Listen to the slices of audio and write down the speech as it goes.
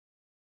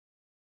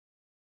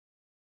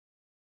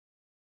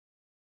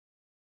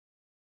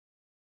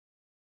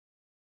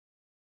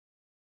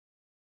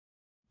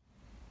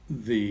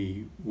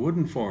The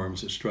wooden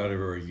forms that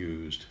Stradivari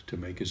used to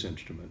make his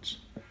instruments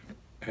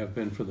have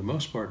been, for the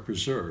most part,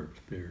 preserved.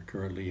 They're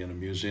currently in a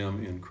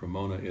museum in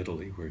Cremona,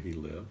 Italy, where he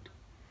lived.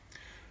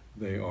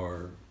 They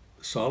are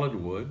solid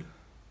wood,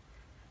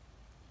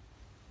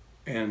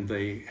 and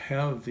they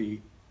have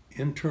the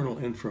internal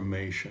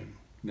information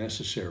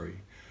necessary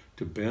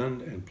to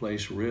bend and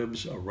place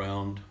ribs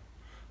around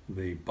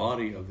the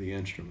body of the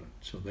instrument.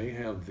 So they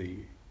have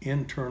the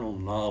internal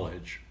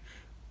knowledge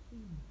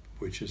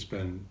which has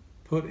been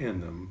put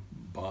in them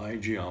by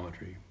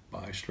geometry,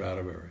 by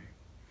Stradivari.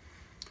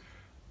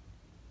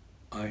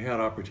 I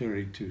had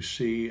opportunity to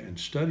see and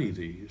study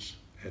these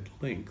at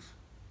length,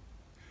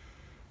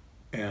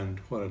 and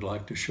what I'd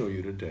like to show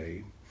you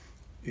today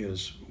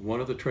is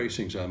one of the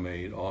tracings I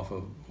made off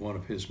of one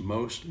of his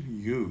most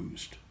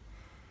used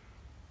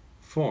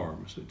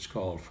forms. It's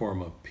called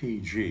forma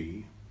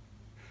PG.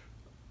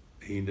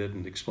 He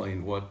didn't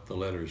explain what the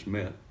letters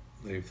meant.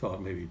 They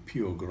thought maybe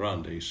più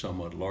grande,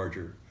 somewhat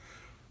larger.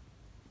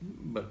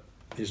 But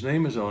his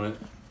name is on it,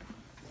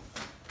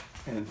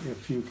 and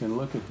if you can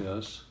look at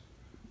this,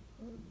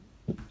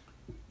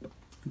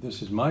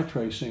 this is my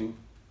tracing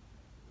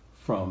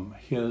from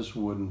his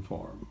wooden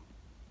form.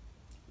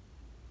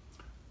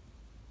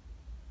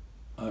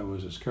 I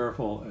was as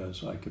careful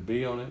as I could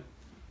be on it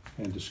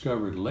and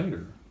discovered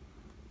later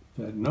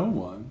that no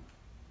one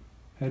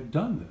had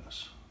done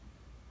this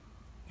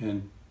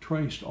and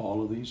traced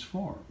all of these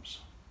forms.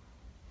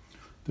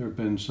 There have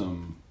been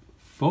some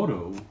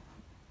photo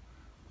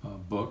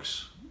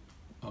books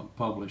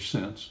published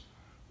since,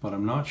 but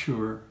I'm not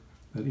sure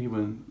that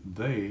even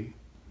they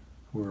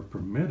were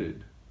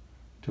permitted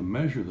to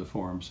measure the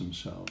forms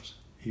themselves,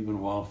 even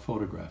while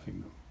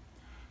photographing them.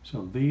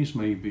 So these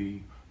may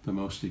be the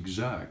most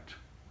exact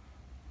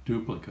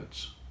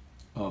duplicates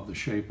of the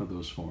shape of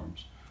those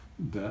forms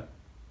that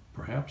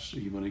perhaps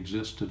even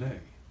exist today.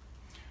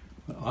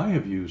 But I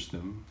have used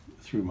them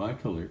through my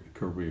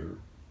career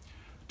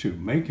to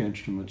make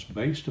instruments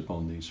based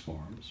upon these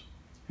forms,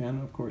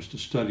 and of course to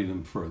study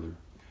them further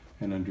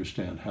and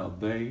understand how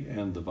they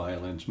and the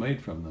violins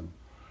made from them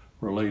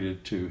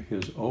related to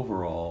his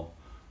overall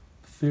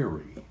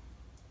theory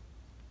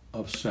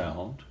of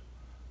sound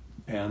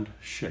and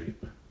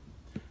shape.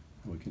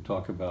 We can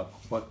talk about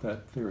what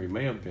that theory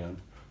may have been,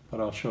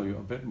 but I'll show you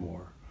a bit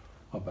more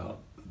about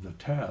the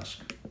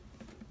task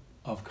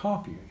of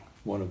copying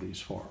one of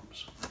these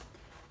forms.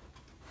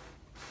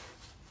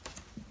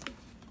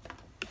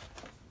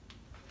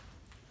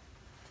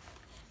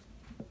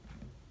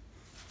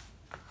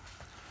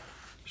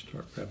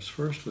 Start perhaps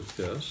first with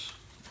this.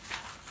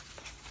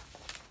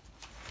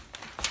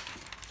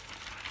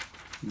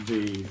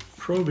 The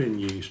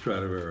Provigny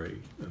Stradivari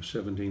of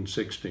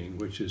 1716,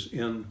 which is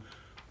in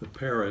the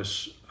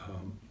Paris,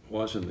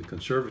 was in the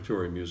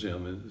Conservatory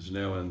Museum, and is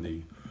now in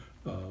the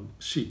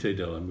Cité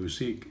de la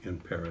Musique in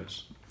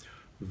Paris.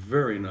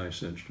 Very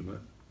nice instrument.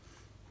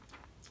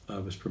 I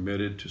was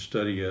permitted to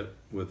study it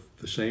with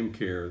the same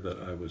care that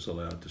I was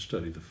allowed to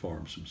study the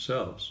forms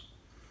themselves.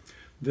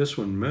 This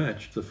one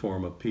matched the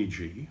form of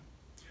PG,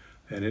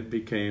 and it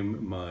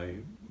became my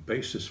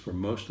basis for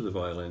most of the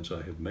violins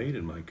I have made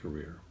in my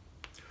career.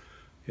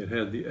 It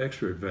had the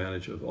extra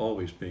advantage of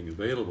always being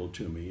available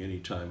to me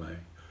anytime I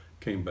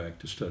came back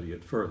to study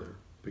it further,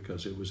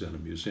 because it was in a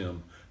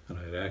museum and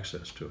I had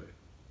access to it.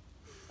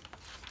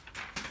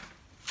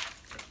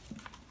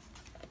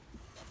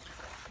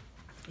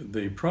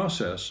 The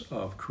process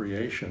of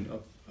creation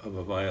of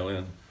a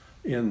violin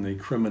in the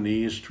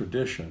Cremonese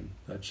tradition,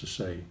 that's to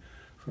say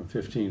from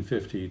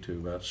 1550 to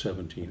about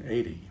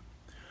 1780,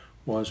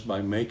 was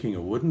by making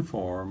a wooden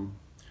form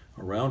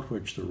around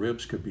which the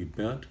ribs could be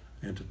bent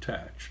and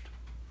attached.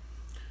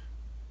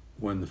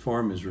 When the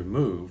form is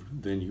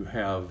removed, then you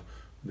have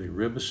the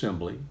rib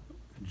assembly,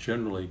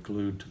 generally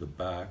glued to the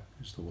back,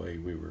 is the way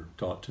we were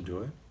taught to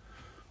do it.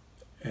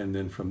 And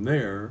then from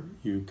there,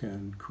 you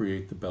can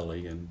create the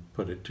belly and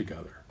put it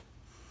together.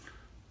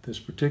 This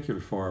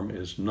particular form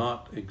is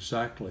not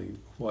exactly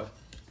what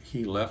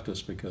he left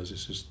us, because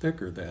this is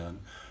thicker than,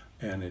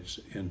 and it's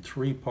in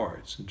 3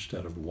 parts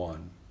instead of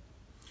 1.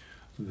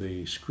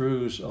 The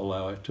screws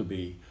allow it to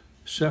be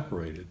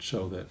separated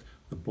so that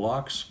the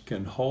blocks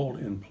can hold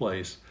in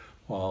place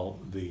while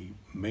the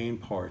main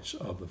parts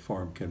of the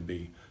form can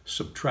be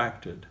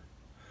subtracted.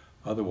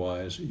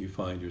 Otherwise, you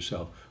find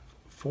yourself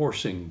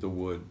forcing the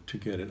wood to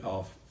get it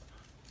off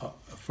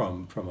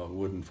from a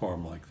wooden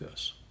form like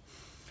this.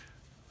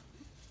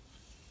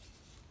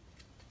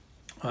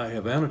 I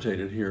have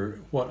annotated here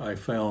what I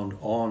found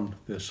on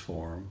this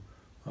form.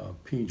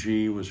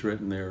 PG was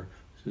written there.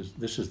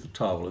 This is the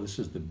tavola, this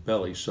is the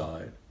belly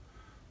side.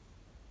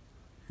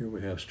 Here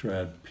we have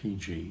Strad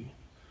PG,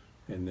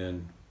 and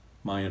then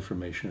my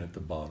information at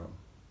the bottom.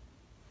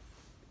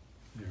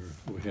 There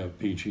we have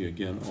PG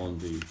again on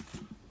the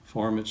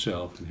form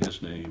itself and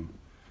his name,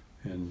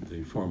 and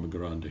the forma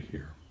grande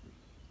here.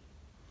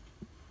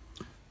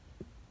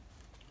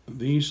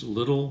 These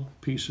little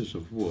pieces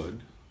of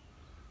wood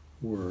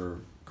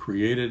were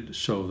created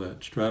so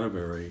that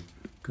Stradivari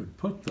could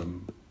put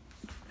them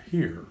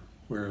here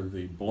where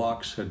the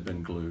blocks had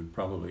been glued,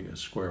 probably as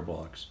square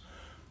blocks,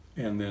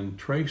 and then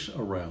trace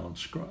around,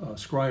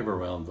 scribe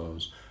around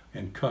those,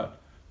 and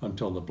cut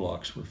until the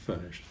blocks were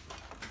finished.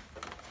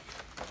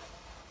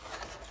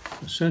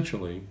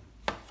 Essentially,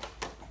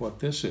 what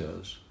this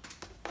is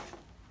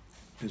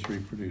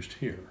reproduced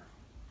here.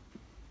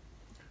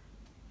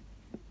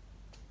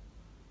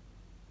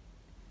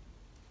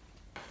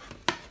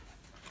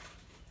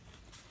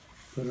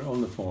 Put it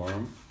on the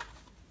form,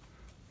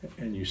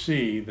 and you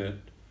see that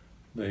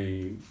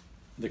the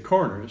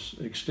corners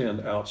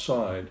extend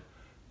outside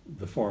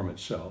the form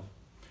itself,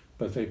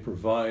 but they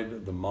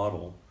provide the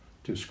model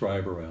to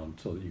scribe around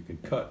so that you can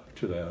cut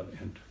to that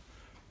and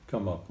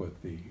come up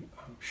with the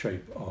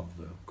shape of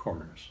the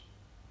corners.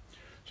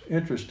 It's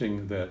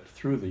interesting that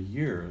through the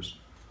years,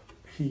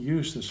 he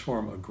used this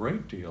form a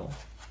great deal,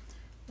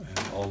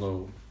 and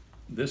although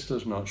this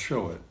does not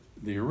show it,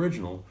 the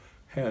original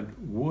had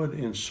wood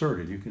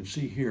inserted. You can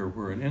see here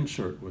where an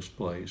insert was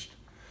placed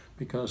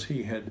because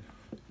he had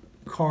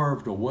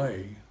carved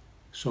away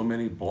so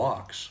many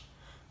blocks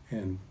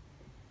and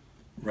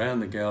ran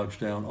the gouge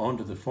down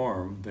onto the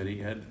form that he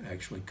had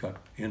actually cut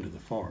into the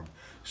form.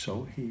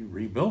 So he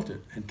rebuilt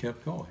it and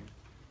kept going.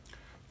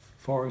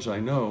 As far as I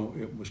know,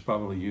 it was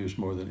probably used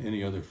more than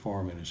any other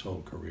form in his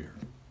whole career.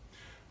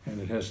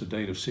 And it has the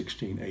date of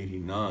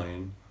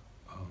 1689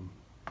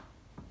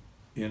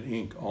 in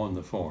ink on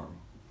the form.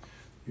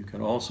 You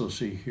can also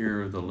see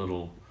here the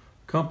little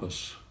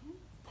compass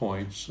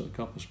points,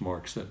 compass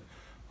marks that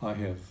I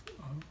have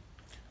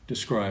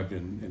described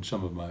in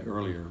some of my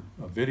earlier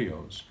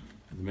videos,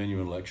 the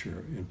Minuet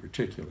lecture in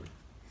particular.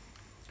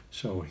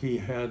 So he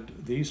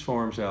had these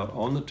forms out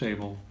on the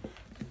table,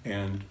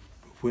 and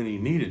when he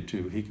needed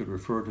to, he could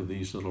refer to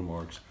these little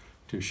marks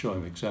to show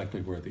him exactly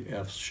where the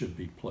F's should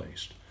be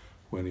placed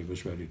when he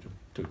was ready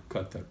to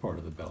cut that part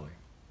of the belly.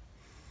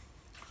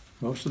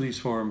 Most of these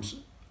forms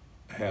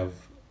have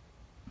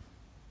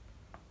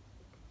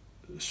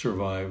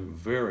survived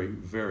very,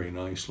 very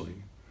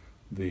nicely.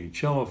 The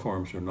cello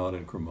forms are not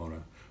in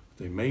Cremona.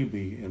 They may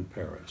be in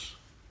Paris.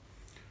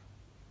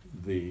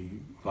 The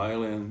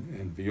violin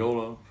and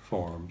viola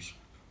forms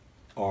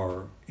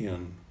are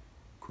in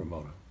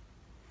Cremona.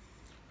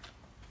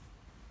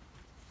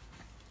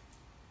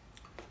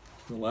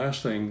 The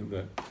last thing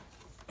that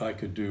I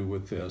could do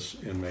with this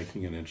in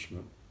making an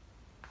instrument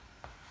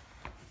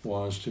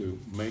was to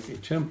make a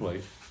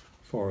template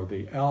for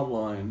the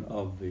outline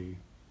of the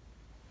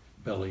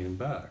belly and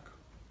back.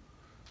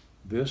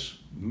 This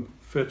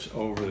fits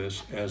over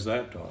this as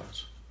that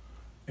does,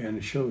 and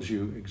it shows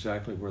you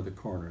exactly where the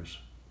corners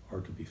are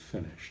to be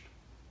finished.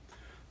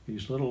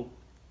 These little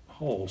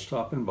holes,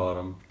 top and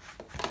bottom,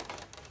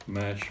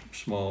 match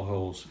small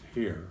holes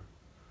here,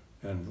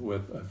 and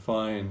with a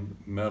fine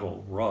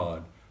metal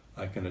rod,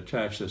 I can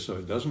attach this so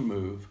it doesn't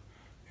move,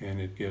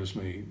 and it gives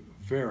me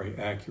very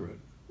accurate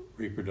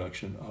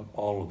reproduction of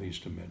all of these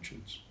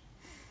dimensions.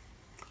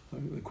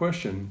 The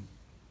question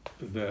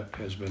that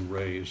has been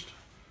raised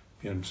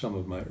in some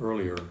of my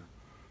earlier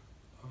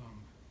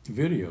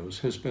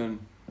videos has been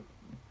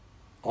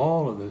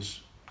all of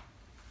this,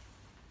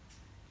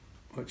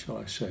 what shall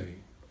I say,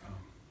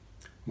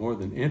 more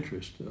than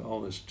interest,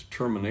 all this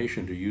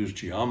determination to use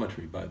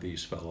geometry by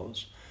these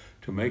fellows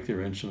to make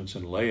their instruments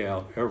and lay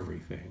out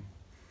everything.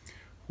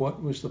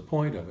 What was the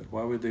point of it?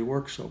 Why would they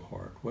work so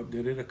hard? What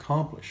did it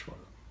accomplish for them?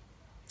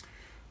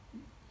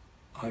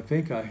 I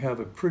think I have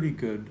a pretty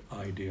good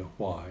idea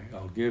why.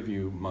 I'll give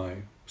you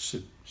my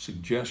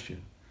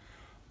suggestion.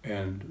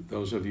 And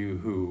those of you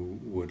who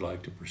would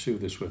like to pursue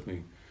this with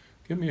me,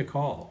 give me a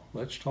call.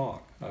 Let's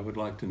talk. I would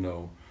like to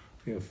know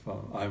if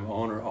I'm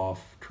on or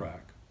off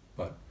track.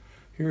 But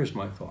here's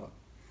my thought.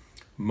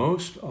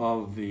 Most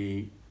of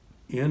the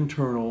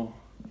internal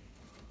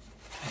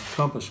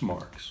compass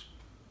marks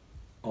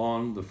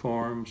on the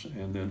forms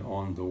and then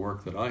on the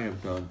work that I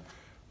have done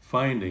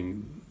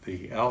finding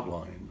the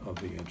outline of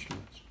the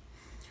instruments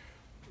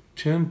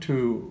tend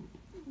to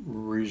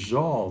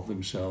resolve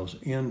themselves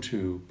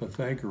into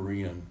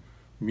Pythagorean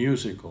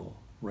musical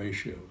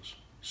ratios,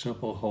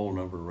 simple whole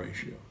number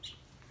ratios.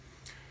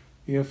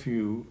 If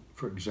you,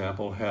 for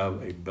example,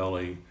 have a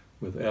belly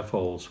with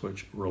F-holes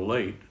which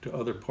relate to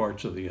other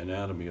parts of the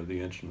anatomy of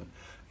the instrument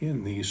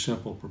in these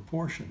simple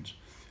proportions,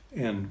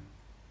 and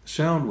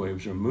sound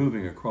waves are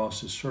moving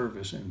across the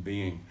surface and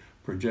being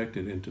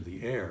projected into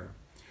the air,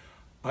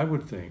 I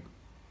would think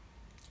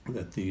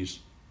that these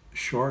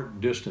short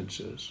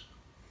distances,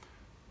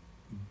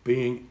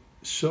 being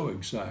so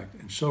exact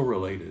and so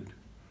related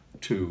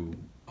to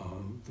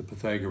the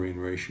Pythagorean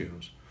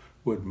ratios,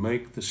 would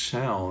make the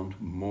sound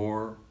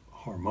more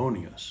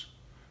harmonious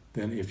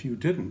than if you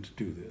didn't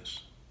do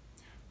this,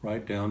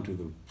 right down to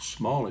the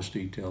smallest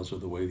details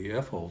of the way the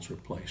F-holes are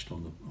placed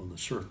on the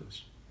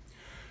surface.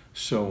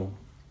 So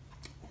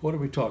what are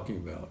we talking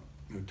about?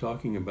 We're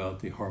talking about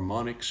the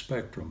harmonic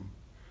spectrum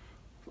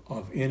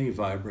of any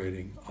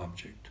vibrating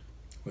object,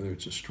 whether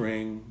it's a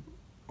string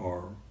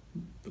or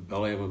the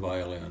belly of a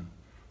violin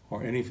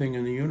or anything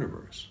in the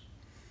universe.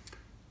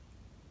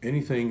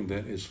 anything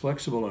that is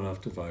flexible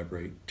enough to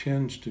vibrate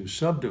tends to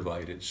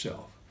subdivide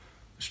itself.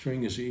 The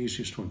string is the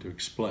easiest one to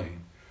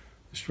explain.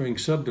 The string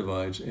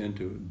subdivides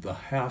into the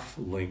half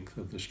length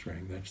of the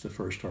string. That's the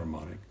first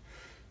harmonic.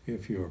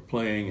 If you're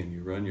playing and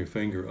you run your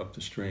finger up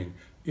the string,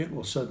 it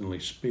will suddenly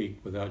speak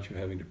without you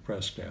having to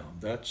press down.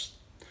 That's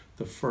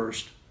the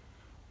first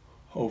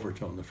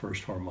overtone, the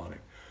first harmonic.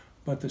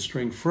 But the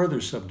string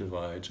further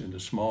subdivides into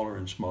smaller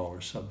and smaller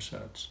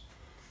subsets,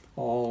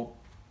 all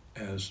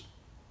as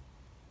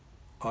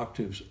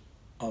octaves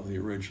of the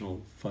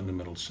original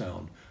fundamental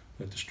sound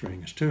that the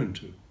string is tuned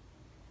to.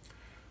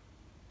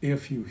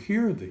 If you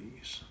hear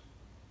these,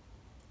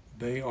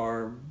 they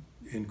are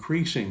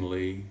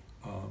increasingly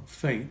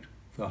faint.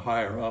 The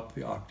higher up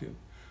the octave,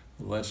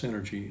 the less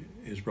energy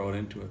is brought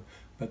into it,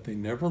 but they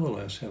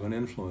nevertheless have an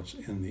influence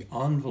in the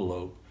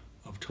envelope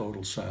of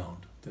total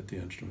sound that the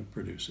instrument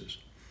produces.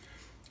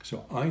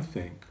 So I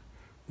think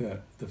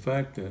that the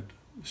fact that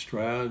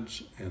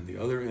Strads and the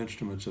other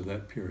instruments of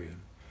that period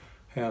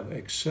have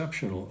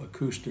exceptional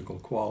acoustical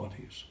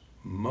qualities,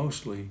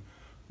 mostly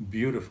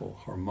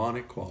beautiful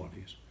harmonic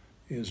qualities,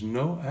 is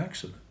no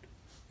accident.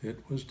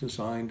 It was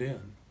designed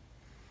in.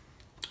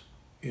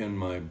 In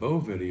my bow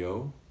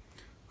video,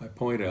 I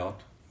point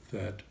out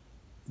that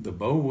the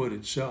bow wood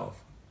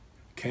itself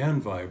can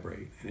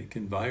vibrate, and it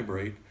can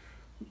vibrate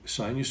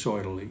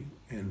sinusoidally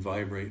and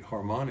vibrate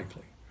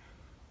harmonically.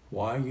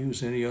 Why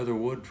use any other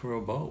wood for a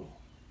bow?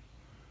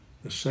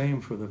 The same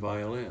for the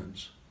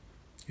violins.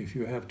 If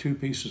you have two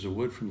pieces of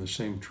wood from the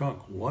same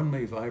trunk, one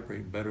may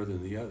vibrate better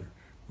than the other.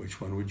 Which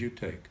one would you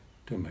take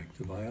to make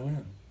the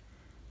violin?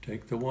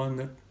 Take the one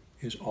that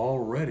is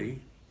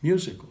already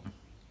musical,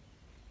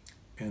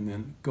 and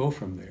then go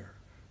from there.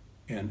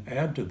 And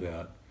add to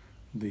that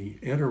the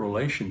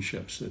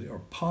interrelationships that are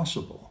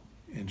possible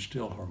and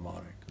still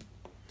harmonic.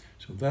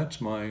 So that's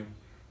my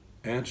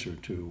answer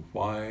to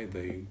why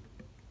they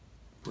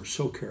were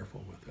so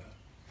careful with that.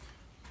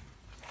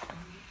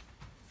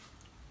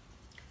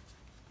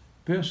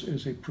 This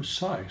is a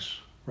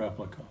precise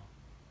replica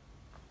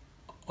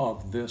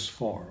of this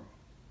form,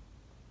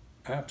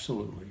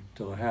 absolutely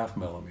to the half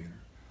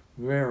millimeter,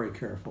 very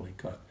carefully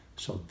cut.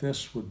 So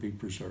this would be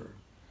preserved.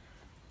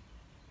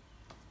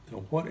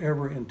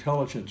 Whatever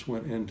intelligence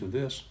went into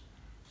this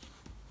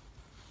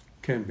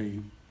can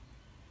be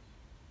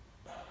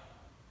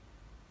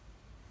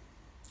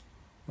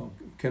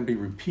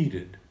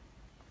repeated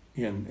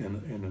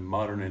in a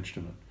modern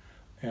instrument,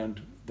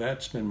 and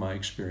that's been my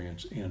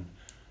experience in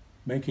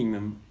making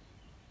them,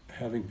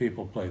 having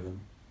people play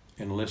them,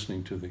 and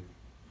listening to the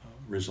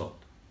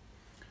result.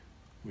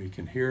 We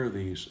can hear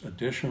these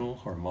additional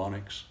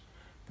harmonics.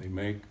 They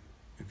make,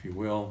 if you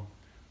will,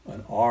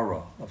 an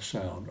aura of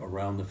sound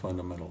around the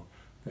fundamental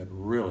that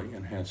really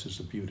enhances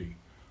the beauty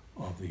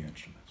of the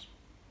instruments.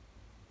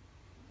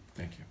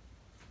 Thank you.